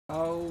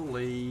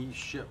Holy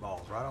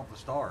shitballs, right off the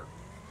start.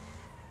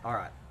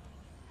 Alright.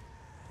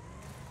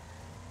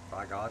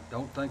 By God,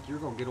 don't think you're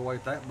going to get away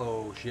with that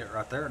bullshit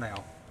right there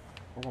now.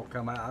 We're going to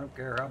come out. I don't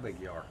care how big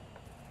you are.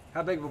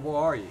 How big of a boy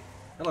are you?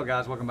 Hello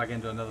guys, welcome back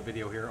into another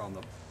video here on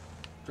the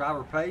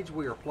driver page.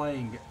 We are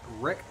playing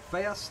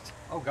WreckFest.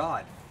 Oh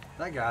God,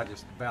 that guy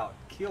just about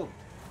killed me.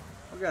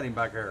 Look at him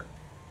back here.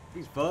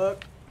 He's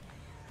fucked.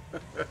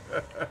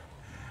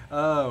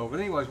 Oh, but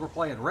anyways, we're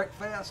playing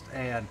WreckFest,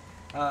 and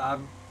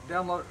I've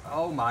downloaded,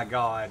 oh my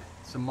God,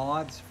 some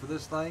mods for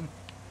this thing.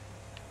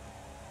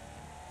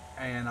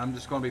 And I'm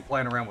just going to be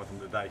playing around with them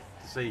today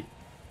to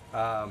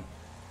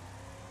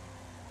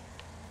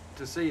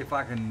see if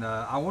I can.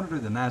 I want to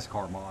do the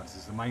NASCAR mods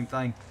is the main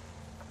thing,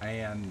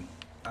 and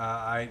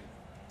I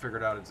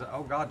figured out it's.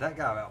 Oh God, that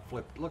guy about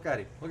flipped. Look at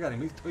him. Look at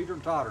him. He's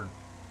teeter-tottering.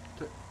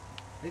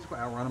 He's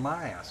outrunning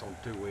my ass on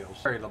two wheels.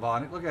 Sorry,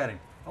 Levon. Look at him.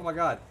 Oh my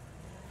God,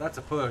 that's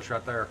a push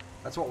right there.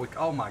 That's what we.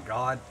 Oh my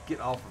God, get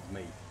off of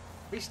me.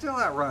 He's still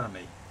outrunning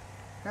me.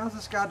 How's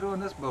this guy doing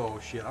this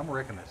bullshit? I'm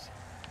wrecking this.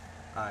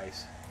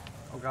 Nice.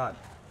 Oh God.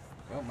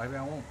 Well, maybe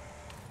I won't.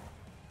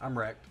 I'm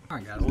wrecked. All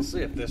right, guys. Let's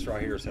see if this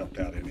right here has helped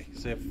out any.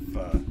 See if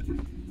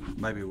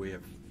maybe we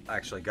have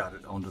actually got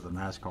it onto the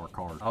NASCAR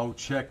card. Oh,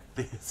 check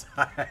this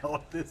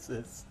out. This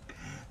is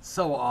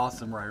so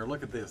awesome right here.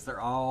 Look at this.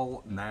 They're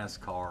all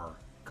NASCAR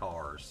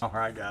cars. All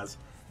right, guys.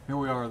 Here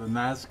we are, the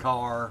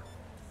NASCAR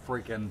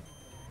freaking.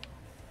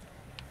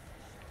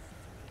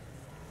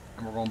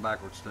 And we're going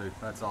backwards too.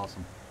 That's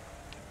awesome.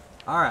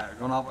 All right,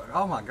 going off.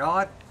 Oh my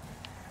God.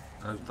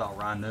 I thought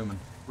Ryan Newman.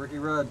 Ricky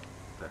Rudd.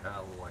 Get the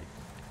hell away.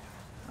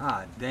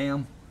 Ah,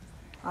 damn.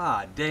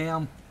 Ah,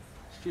 damn.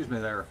 Excuse me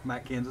there,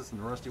 Matt Kansas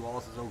and Rusty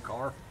Wallace's old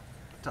car.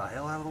 Get the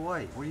hell out of the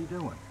way. What are you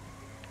doing?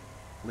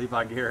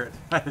 Levi Garrett.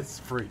 That is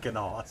freaking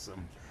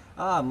awesome.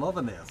 Ah, I'm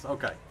loving this.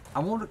 Okay. I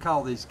want to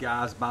call these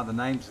guys by the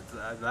names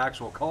of the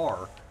actual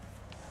car,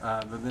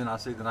 but then I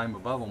see the name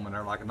above them and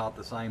they're like not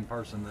the same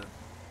person that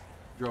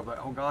drove that.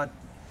 Oh God.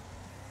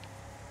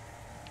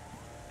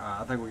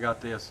 I think we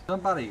got this.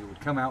 Somebody would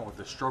come out with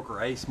the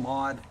Stroker Ace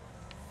mod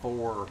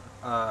for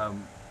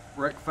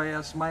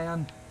WreckFest,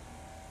 man.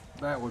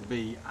 That would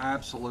be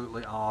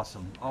absolutely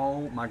awesome.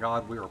 Oh my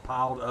God, we are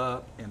piled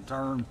up in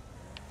turn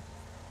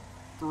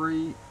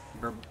 3.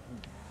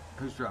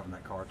 Who's driving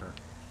that car there?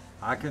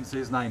 I couldn't see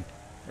his name.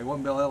 It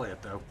wasn't Bill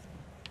Elliott though.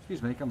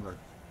 Excuse me, come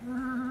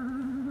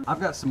through. I've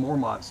got some more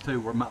mods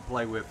too we might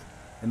play with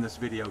in this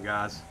video,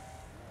 guys.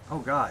 Oh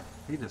God,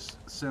 he just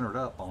centered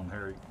up on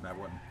Harry. That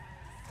wasn't.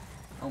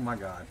 Oh my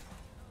God.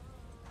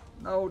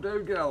 No,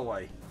 dude, get out of the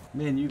way.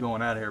 Me and you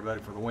going out of here,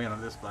 buddy, for the win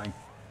of this thing.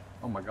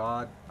 Oh my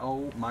God.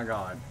 Oh my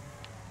God.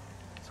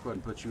 Let's go ahead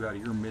and put you out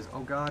of your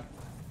Oh God.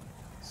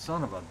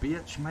 Son of a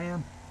bitch,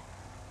 man.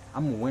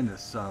 I'm gonna win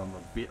this son of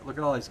a bitch. Look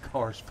at all these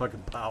cars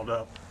fucking piled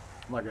up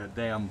like a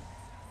damn.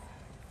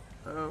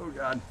 Oh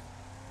God.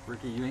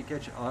 Ricky, you ain't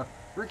catching.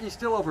 Ricky's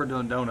still over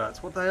doing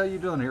donuts. What the hell are you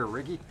doing here,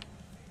 Ricky?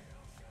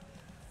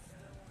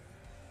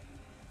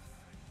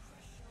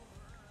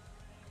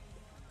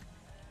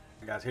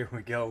 Guys, here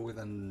we go with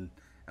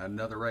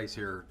another race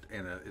here,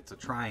 and it's a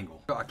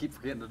triangle. I keep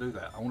forgetting to do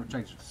that. I want to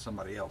change it to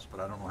somebody else, but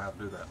I don't know how to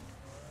do that.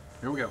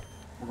 Here we go.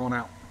 We're going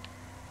out.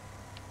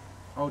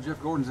 Oh,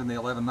 Jeff Gordon's in the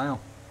 11 now.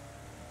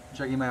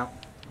 Check him out.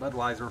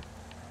 Budweiser.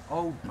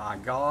 Oh my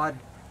God.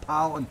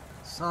 Piling.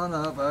 Son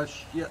of a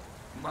shit.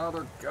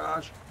 Mother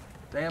gosh.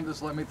 Damn,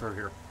 just let me through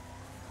here.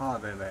 Oh,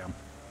 damn.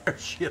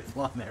 There's shit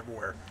flying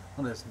everywhere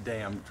on this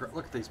damn truck.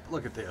 Look at these.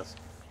 Look at this.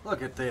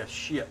 Look at this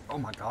shit. Oh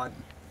my God.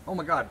 Oh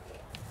my God.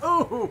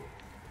 Oh!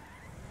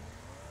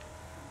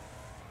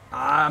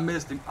 I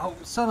missed him. Oh,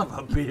 son of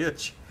a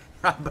bitch.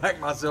 I backed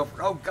myself.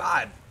 Oh,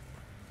 God.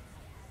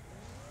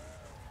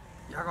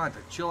 Y'all gonna have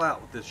to chill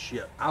out with this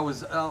shit. I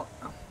was,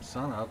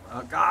 son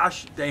of,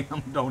 gosh,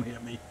 damn, don't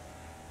hit me.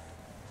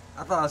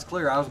 I thought I was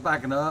clear. I was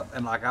backing up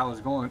and like I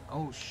was going,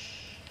 oh,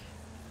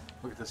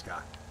 look at this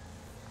guy.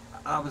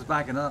 I was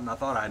backing up and I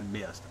thought I'd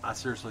missed. I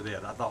seriously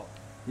did. I thought,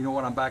 you know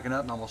what, I'm backing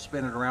up and I'm gonna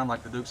spin it around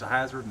like the Dukes of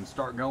Hazzard and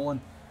start going.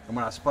 And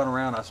when I spun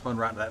around, I spun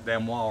right into that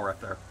damn wall right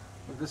there.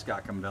 Look at this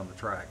guy coming down the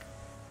track.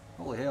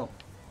 Holy hell.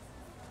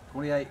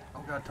 28.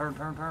 Oh God, turn.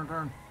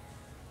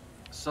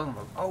 Son of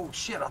a, oh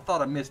shit, I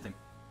thought I missed him.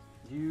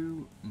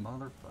 You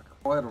motherfucker.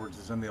 Oh, Edwards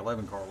is in the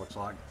 11 car, looks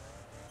like.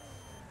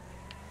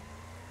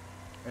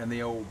 And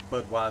the old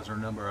Budweiser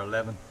number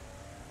 11.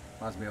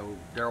 Reminds me of old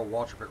Darrell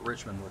Waltrip at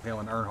Richmond with him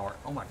and Earnhardt.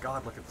 Oh my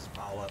God, look at this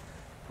pile up.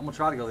 I'm gonna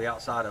try to go the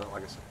outside of it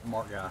like a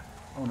smart guy.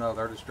 Oh no,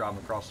 they're just driving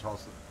across the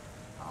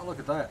Oh, look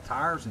at that.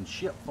 Tires and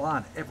shit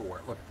flying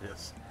everywhere. Look at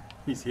this.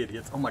 These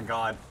idiots. Oh my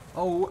God.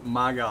 Oh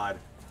my God.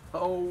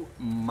 Oh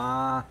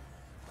my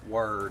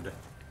word.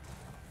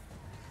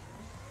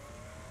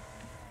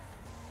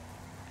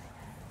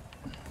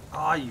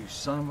 Ah, you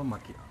son of a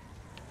monkey.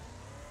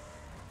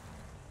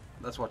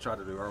 That's what I tried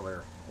to do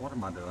earlier. What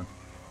am I doing?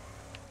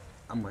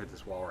 I'm gonna hit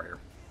this wall right here.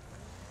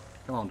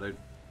 Come on, dude.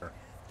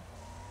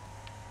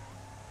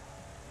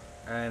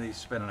 And he's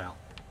spinning out.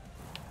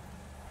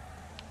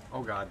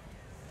 Oh God.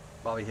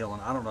 Bobby Hillin.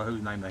 I don't know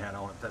whose name they had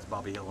on it. That's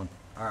Bobby Hillin.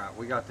 Alright,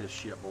 we got this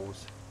shit,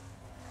 boys.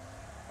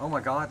 Oh my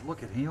god,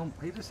 look at him.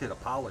 He just hit a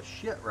pile of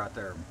shit right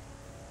there.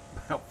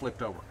 About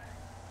flipped over.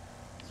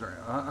 Sorry.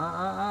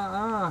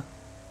 I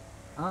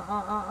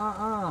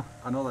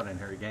know that ain't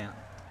Harry Gant.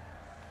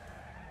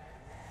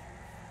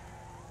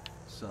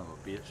 Son of a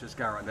bitch. This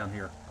guy right down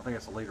here. I think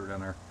that's the leader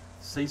down there.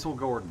 Cecil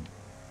Gordon.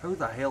 Who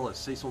the hell is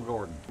Cecil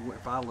Gordon?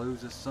 If I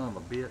lose this son of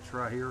a bitch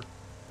right here,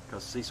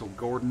 because Cecil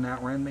Gordon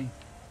outran me,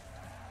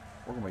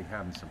 we're going to be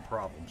having some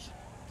problems.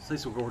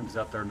 Cecil Gordon's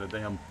out there in the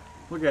damn...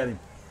 Look at him.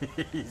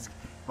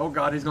 Oh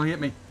god, he's going to hit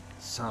me.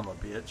 Son of a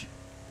bitch.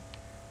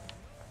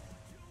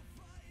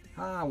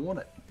 I won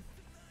it.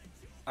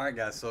 Alright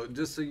guys, so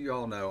just so you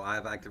all know,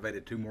 I've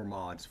activated 2 more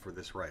mods for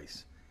this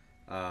race.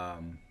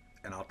 And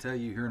I'll tell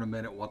you here in a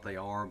minute what they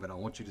are, but I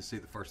want you to see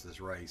the first of this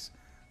race.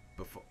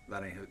 Before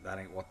that ain't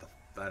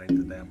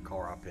the damn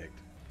car I picked.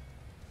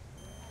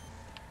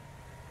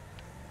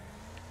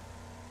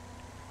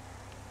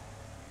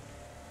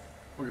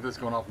 Look at this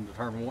going off into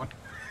turn 1.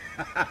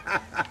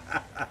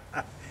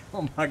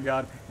 Oh my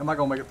god. Am I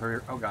gonna make it through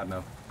here? Oh god,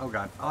 no. Oh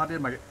god. Oh, I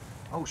did make it.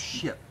 Oh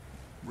shit.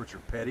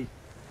 Richard Petty.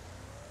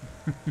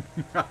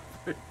 I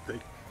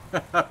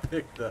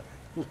picked the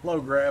low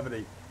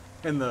gravity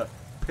and the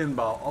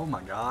pinball. Oh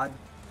my god.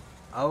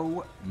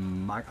 Oh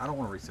my. I don't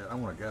want to reset. I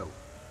want to go.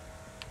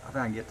 I think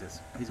I can get this.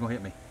 He's gonna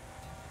hit me.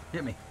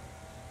 Hit me.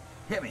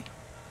 Hit me.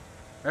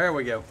 There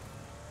we go.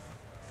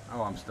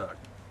 Oh, I'm stuck.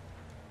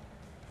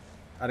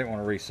 I didn't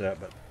want to reset,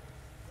 but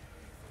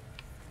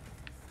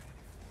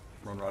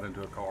run right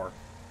into a car.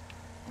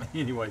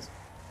 Anyways,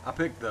 I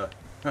picked the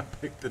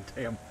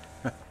damn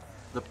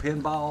the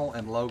pinball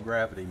and low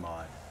gravity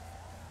mod.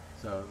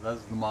 So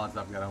those are the mods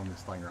I've got on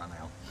this thing right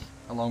now,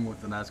 along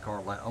with the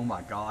NASCAR. Oh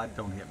my God!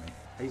 Don't hit me.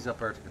 He's up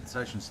there at the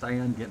concession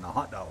stand getting a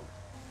hot dog.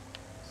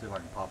 See if I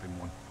can pop him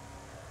one.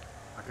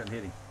 I couldn't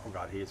hit him. Oh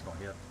God, he is gonna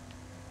hit.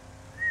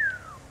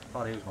 I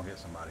thought he was gonna hit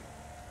somebody.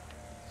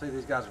 See,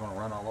 these guys are gonna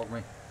run all over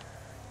me.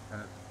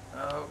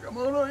 Oh, come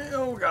on!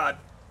 Oh God!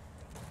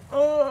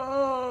 Oh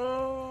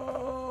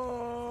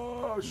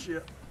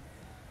shit!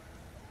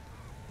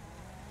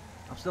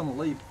 I'm still in the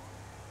lead.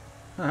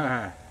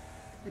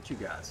 Get you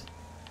guys.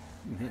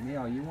 You can hit me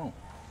all you want.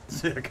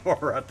 See a car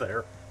right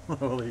there.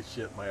 Holy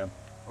shit, man.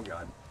 Oh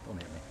God, don't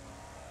hit me.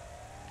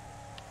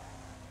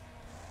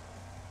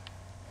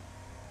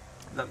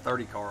 That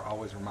 30 car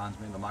always reminds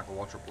me of the Michael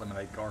Waltrip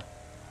Lemonade car.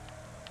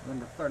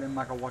 Remember 30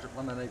 Michael Waltrip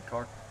Lemonade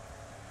car?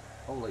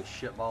 Holy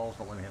shit balls,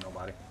 don't let me hit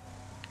nobody.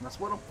 And I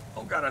split them.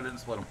 Oh God, I didn't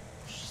split them.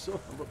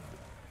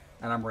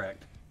 And I'm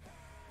wrecked.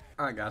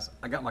 Alright guys,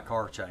 I got my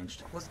car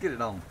changed. Let's get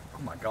it on.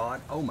 Oh my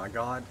God, oh my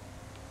God.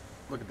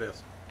 Look at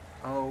this.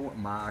 Oh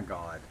my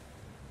God.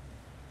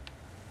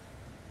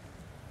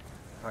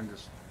 I can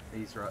just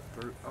ease right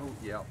through. Oh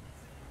yeah.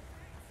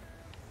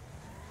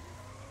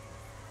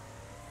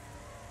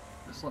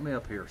 Just let me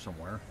up here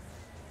somewhere.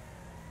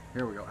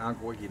 Here we go.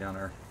 Uncle Wiggy down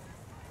there.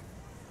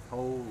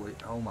 Holy,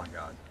 oh my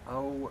God.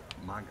 Oh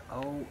my,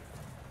 oh.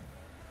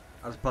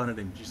 I just punted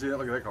him. Did you see that?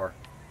 Look at that car.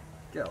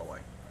 Get out of the way.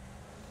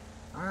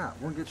 Alright,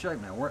 we're in good shape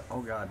now.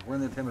 Oh God, we're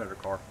in the Intimidator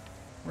car.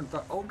 We're in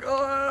the, oh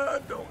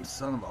God, don't,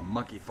 son of a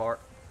monkey fart.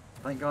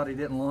 Thank God he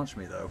didn't launch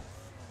me though.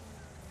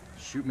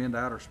 Shoot me into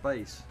outer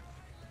space.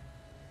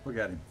 Look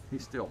at him.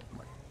 He's still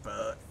like,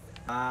 but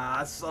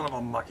son of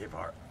a monkey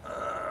fart.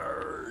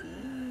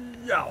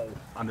 Yo,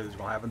 I knew this was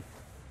gonna happen.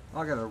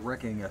 I got a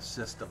wrecking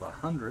assist of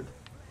 100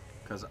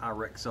 because I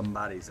wrecked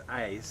somebody's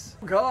ace.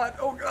 Oh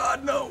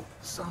God, no!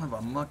 Son of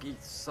a monkey,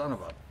 son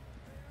of a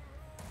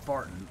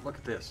farting. Look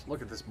at this.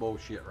 Look at this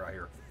bullshit right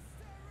here.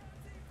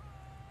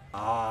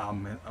 Ah,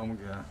 man. Oh my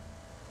God.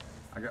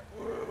 I got.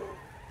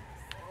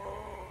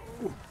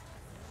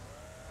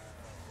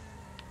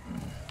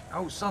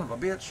 Oh, son of a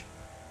bitch.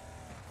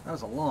 That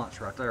was a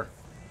launch right there.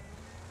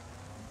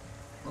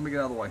 Let me get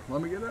out of the way.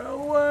 Let me get out of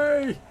the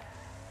way.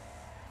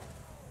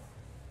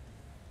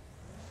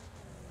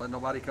 Let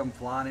nobody come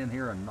flying in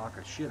here and knock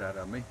a shit out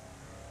of me.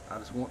 I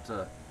just want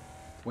to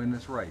win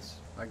this race.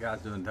 That guy's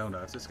doing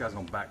donuts. This guy's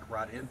gonna back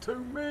right into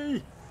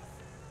me.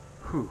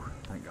 Whew,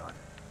 thank God.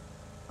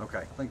 Okay,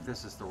 I think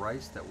this is the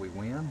race that we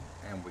win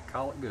and we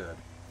call it good.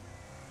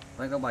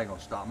 Ain't nobody gonna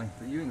stop me.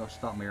 You ain't gonna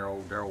stop me, your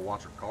old Daryl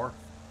Watcher car.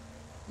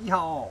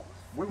 Yeehaw!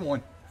 We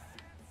won.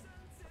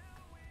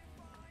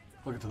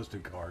 Look at those two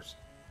cars.